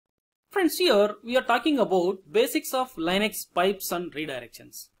Friends, here we are talking about basics of Linux pipes and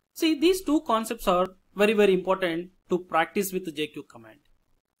redirections. See, these two concepts are very important to practice with the JQ command.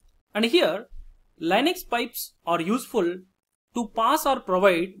 And here, Linux pipes are useful to pass or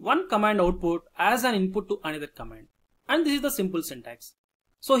provide one command output as an input to another command. And this is the simple syntax.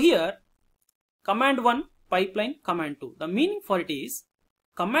 So here, command 1, pipeline, command 2. The meaning for it is,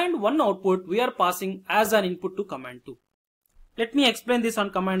 command 1 output we are passing as an input to command 2. Let me explain this on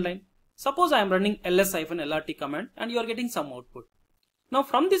command line. Suppose I am running ls-lrt command and you are getting some output. Now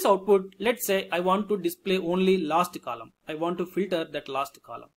from this output, let's say I want to display only last column. I want to filter that last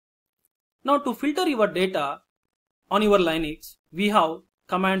column. Now to filter your data on your Linux, we have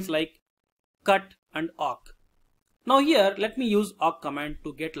commands like cut and awk. Now here let me use awk command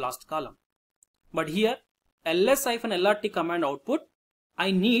to get last column. But here ls-lrt command output I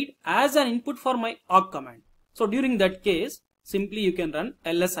need as an input for my awk command. So during that case, simply you can run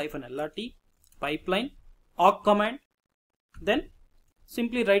ls-lrt pipeline awk command. Then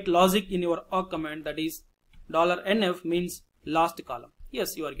simply write logic in your awk command, that is $nf means last column.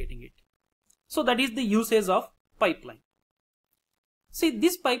 Yes, you are getting it. So that is the usage of pipeline. See,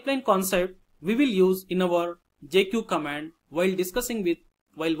 this pipeline concept we will use in our JQ command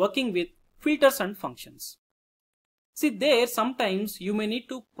while working with filters and functions. See, there sometimes you may need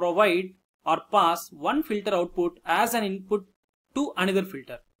to provide or pass one filter output as an input to another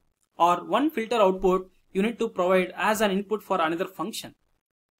filter, or one filter output you need to provide as an input for another function.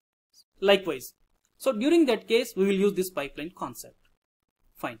 Likewise. So during that case we will use this pipeline concept.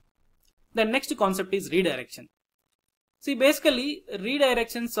 Fine. The next concept is redirection. See, basically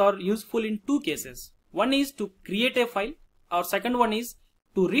redirections are useful in two cases. One is to create a file, or second one is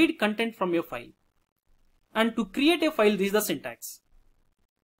to read content from a file. And to create a file, this is the syntax.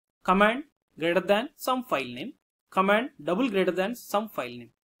 Command greater than some file name, command double greater than some file name.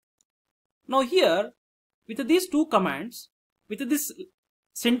 Now here, with these two commands, with this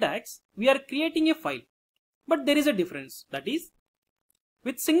syntax, we are creating a file. But there is a difference, that is,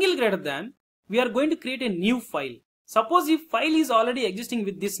 with single greater than, we are going to create a new file. Suppose if file is already existing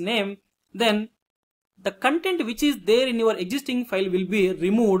with this name, then the content which is there in your existing file will be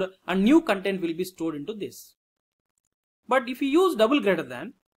removed and new content will be stored into this. But if you use double greater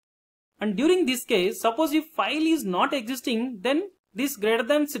than, and during this case, suppose if file is not existing, then this greater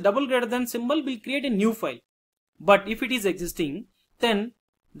than, double greater than symbol will create a new file. But if it is existing, then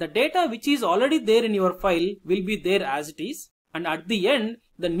the data which is already there in your file will be there as it is, and at the end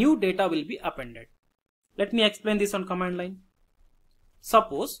the new data will be appended. Let me explain this on command line.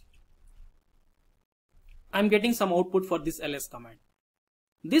 Suppose I am getting some output for this ls command.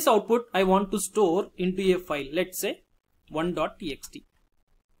 This output I want to store into a file, let's say 1.txt.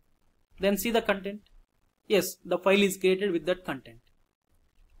 Then see the content. Yes, the file is created with that content.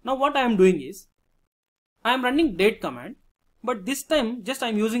 Now what I am doing is, I am running date command, but this time just I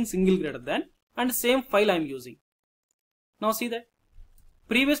am using single greater than and same file I am using. Now see that.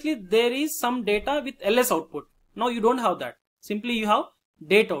 Previously there is some data with ls output. Now you don't have that. Simply you have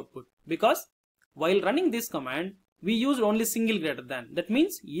date output, because while running this command we used only single greater than. That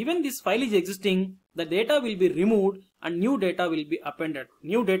means even this file is existing, the data will be removed and new data will be appended.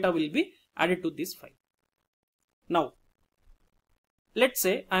 New data will be added to this file. Now let's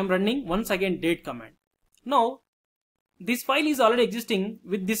say I am running once again date command. Now this file is already existing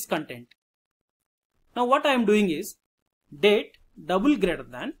with this content. Now what I am doing is date double greater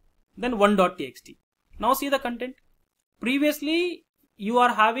than, then 1.txt. Now see the content. Previously you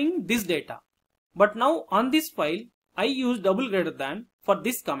are having this data, but now on this file I use double greater than for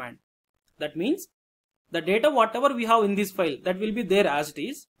this command. That means the data whatever we have in this file, that will be there as it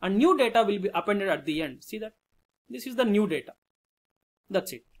is, and new data will be appended at the end. See that? This is the new data.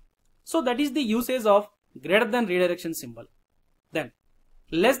 That's it. So that is the usage of greater than redirection symbol. Then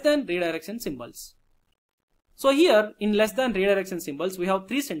less than redirection symbols. So here in less than redirection symbols we have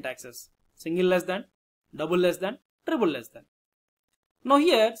three syntaxes: single less than, double less than, triple less than. Now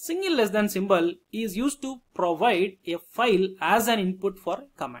here single less than symbol is used to provide a file as an input for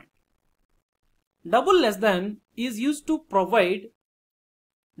a command. Double less than is used to provide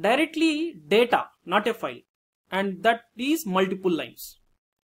directly data, not a file, and that is multiple lines.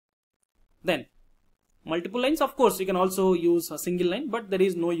 Then multiple lines, of course you can also use a single line, but there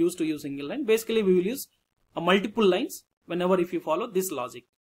is no use to use single line. Basically we will use a multiple lines whenever if you follow this logic.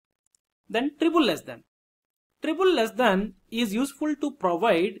 Then triple less than. Triple less than is useful to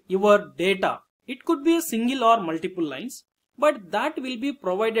provide your data. It could be a single or multiple lines, but that will be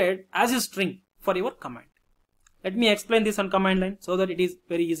provided as a string for your command. Let me explain this on command line so that it is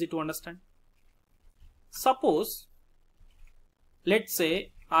very easy to understand. Suppose, let's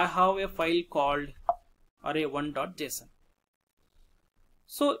say I have a file called array1.json.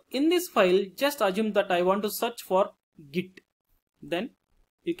 So in this file, just assume that I want to search for git. Then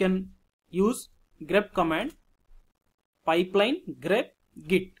you can use grep command, pipeline grep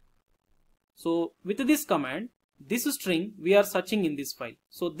git. So with this command, this string we are searching in this file.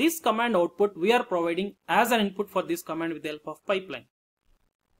 So this command output we are providing as an input for this command with the help of pipeline.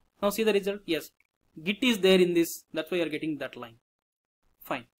 Now see the result. Yes, git is there in this. That's why you are getting that line.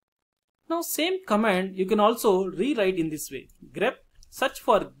 Fine. Now same command you can also rewrite in this way. Grep search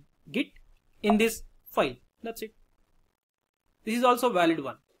for git in this file. That's it. This is also valid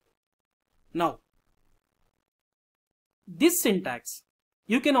one. Now this syntax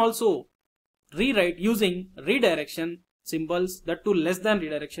you can also rewrite using redirection symbols, that too less than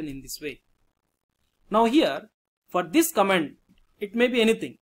redirection in this way. Now here for this command it may be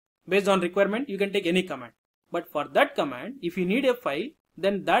anything. Based on requirement you can take any command. But for that command, if you need a file,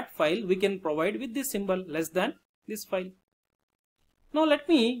 then that file we can provide with this symbol less than this file. Now let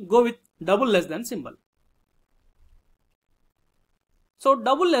me go with double less than symbol. So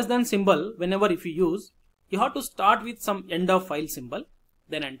double less than symbol, whenever if you use, you have to start with some end of file symbol,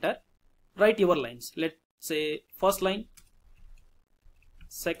 then enter, write your lines. Let's say first line,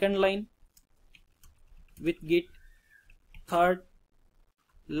 second line with git, third,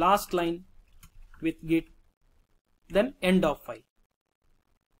 last line with git, then end of file.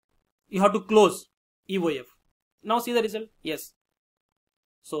 You have to close EOF. Now see the result. Yes.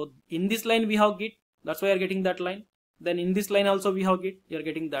 So in this line we have git, that's why you are getting that line. Then in this line also we have git, you are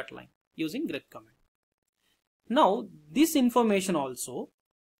getting that line using grep command. Now this information also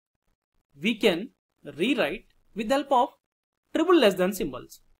we can rewrite with the help of triple less than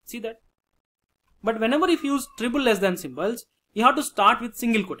symbols. See that? But whenever if you use triple less than symbols, you have to start with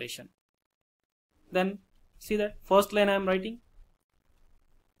single quotation. Then see that first line I am writing.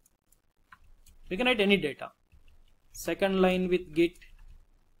 We can write any data. Second line with git,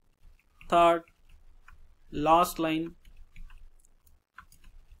 third, last line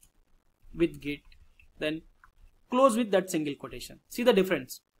with git, then close with that single quotation. See the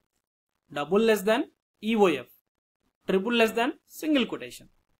difference. Double less than EOF, triple less than single quotation.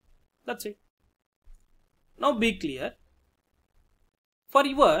 That's it. Now be clear. For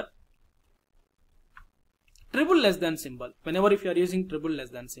your triple less than symbol, whenever if you are using triple less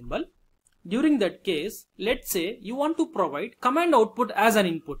than symbol, during that case, let's say you want to provide command output as an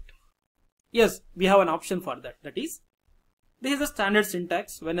input. Yes, we have an option for that. That is, this is the standard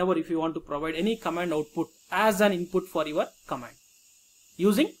syntax whenever if you want to provide any command output as an input for your command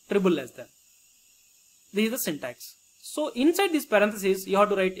using triple less than. This is the syntax. So inside this parenthesis, you have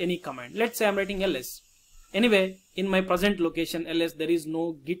to write any command. Let's say I'm writing ls. Anyway, in my present location ls, there is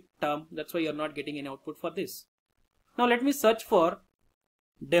no git term. That's why you're not getting any output for this. Now let me search for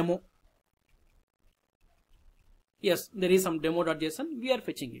demo. Yes, there is some demo.json. We are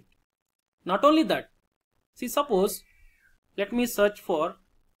fetching it. Not only that, see, suppose let me search for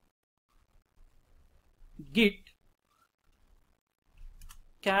git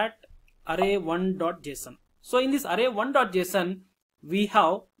cat array1.json. So in this array1.json, we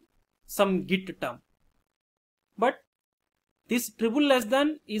have some git term. But this triple less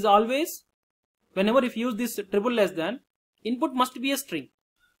than is always, whenever if you use this triple less than, input must be a string.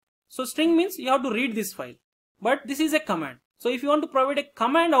 So string means you have to read this file. But this is a command. So if you want to provide a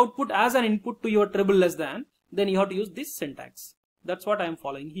command output as an input to your triple less than, then you have to use this syntax. That's what I am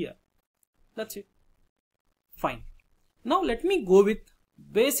following here. That's it. Fine. Now let me go with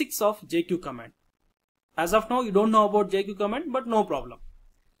basics of JQ command. As of now, you don't know about JQ command, but no problem.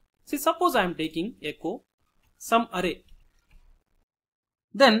 See, suppose I am taking echo some array.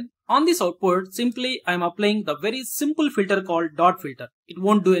 Then on this output, simply I am applying the very simple filter called dot filter. It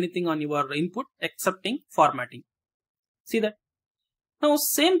won't do anything on your input excepting formatting. See that? Now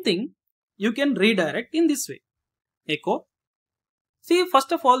same thing you can redirect in this way. Echo. See,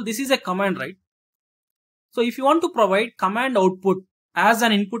 first of all, this is a command, right? So if you want to provide command output as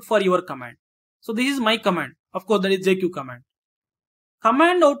an input for your command. So this is my command. Of course, that is JQ command.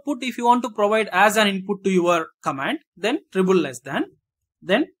 Command output, if you want to provide as an input to your command, then triple less than,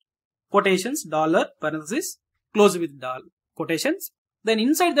 then quotations, dollar, parenthesis, close with dollar, quotations. Then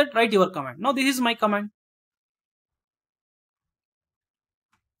inside that write your command. Now this is my command.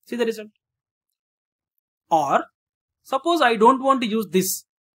 See the result? Or suppose I don't want to use this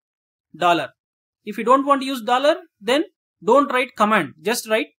dollar. If you don't want to use dollar, then don't write command, just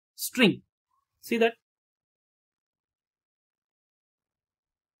write string. See that?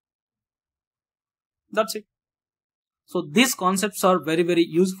 That's it. So these concepts are very, very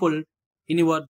useful in your